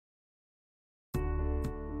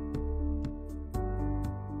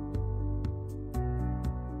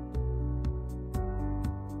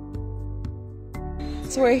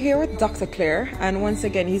So we're here with Dr. Clare, and once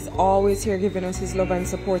again he's always here giving us his love and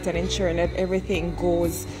support and ensuring that everything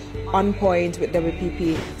goes on point with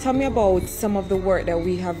WPP. Tell me about some of the work that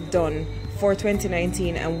we have done for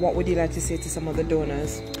 2019 and what would you like to say to some of the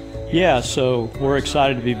donors? Yeah, so we're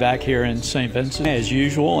excited to be back here in St. Vincent as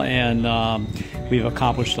usual, and we've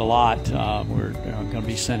accomplished a lot. We're going to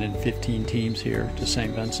be sending 15 teams here to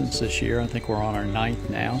St. Vincent's this year. I think we're on our 9th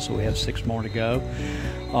now, so we have 6 more to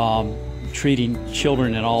go. Treating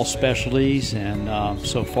children in all specialties, and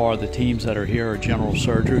so far the teams that are here are general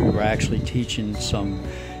surgery. We're actually teaching some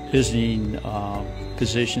visiting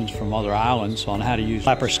physicians from other islands on how to use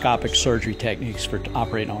laparoscopic surgery techniques for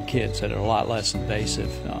operating on kids that are a lot less invasive,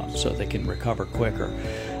 so they can recover quicker.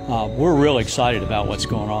 We're really excited about what's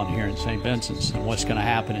going on here in St. Vincent's and what's going to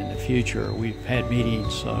happen in the future. We've had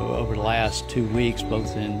meetings over the last 2 weeks,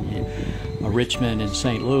 both in Richmond and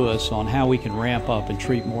St. Louis, on how we can ramp up and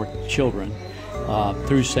treat more children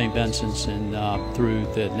through St. Vincent's and through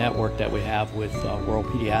the network that we have with World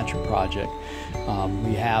Pediatric Project.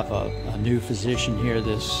 We have a new physician here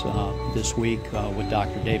this week with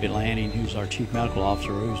Dr. David Lanning, who's our Chief Medical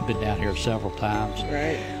Officer, who's been down here several times.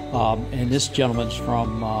 Right. And this gentleman's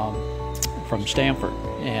from Stanford,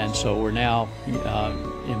 and so we're now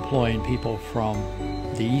employing people from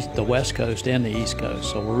the West Coast and the East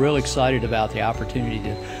Coast. So we're really excited about the opportunity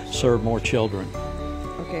to serve more children.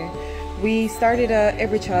 Okay. We started a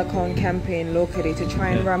Every Child Count campaign locally to try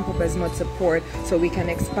and ramp up as much support so we can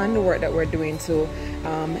expand the work that we're doing to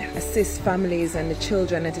assist families and the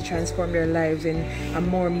children and to transform their lives in a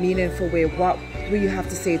more meaningful way. What will you have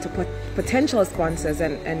to say to potential sponsors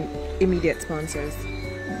and immediate sponsors?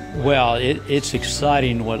 Well, it's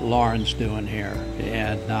exciting what Lauren's doing here,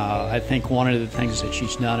 and I think one of the things that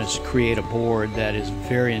she's done is create a board that is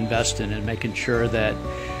very invested in making sure that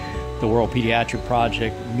the World Pediatric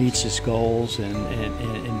Project meets its goals and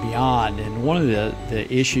beyond. And one of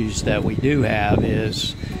the issues that we do have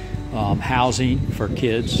is housing for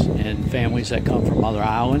kids and families that come from other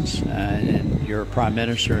islands. And your Prime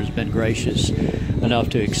Minister has been gracious enough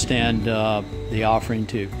to extend the offering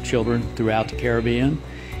to children throughout the Caribbean.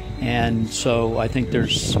 And so I think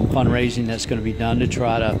there's some fundraising that's going to be done to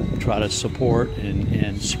try to support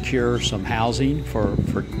and secure some housing for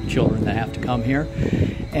children that have to come here.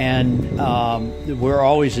 And we're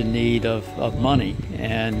always in need of money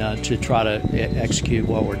and to try to execute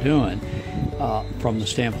what we're doing from the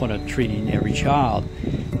standpoint of treating every child.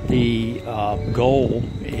 The goal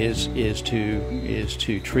is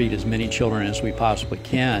to treat as many children as we possibly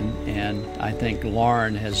can, and I think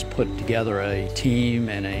Lauren has put together a team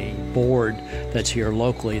and a board that's here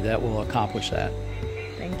locally that will accomplish that.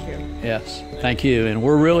 Thank you. Yes, thank you, and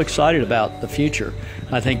we're real excited about the future.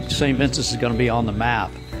 I think St. Vincent's is going to be on the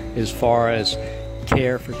map as far as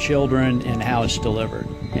care for children and how it's delivered.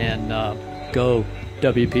 And go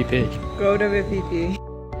WPP. Go WPP.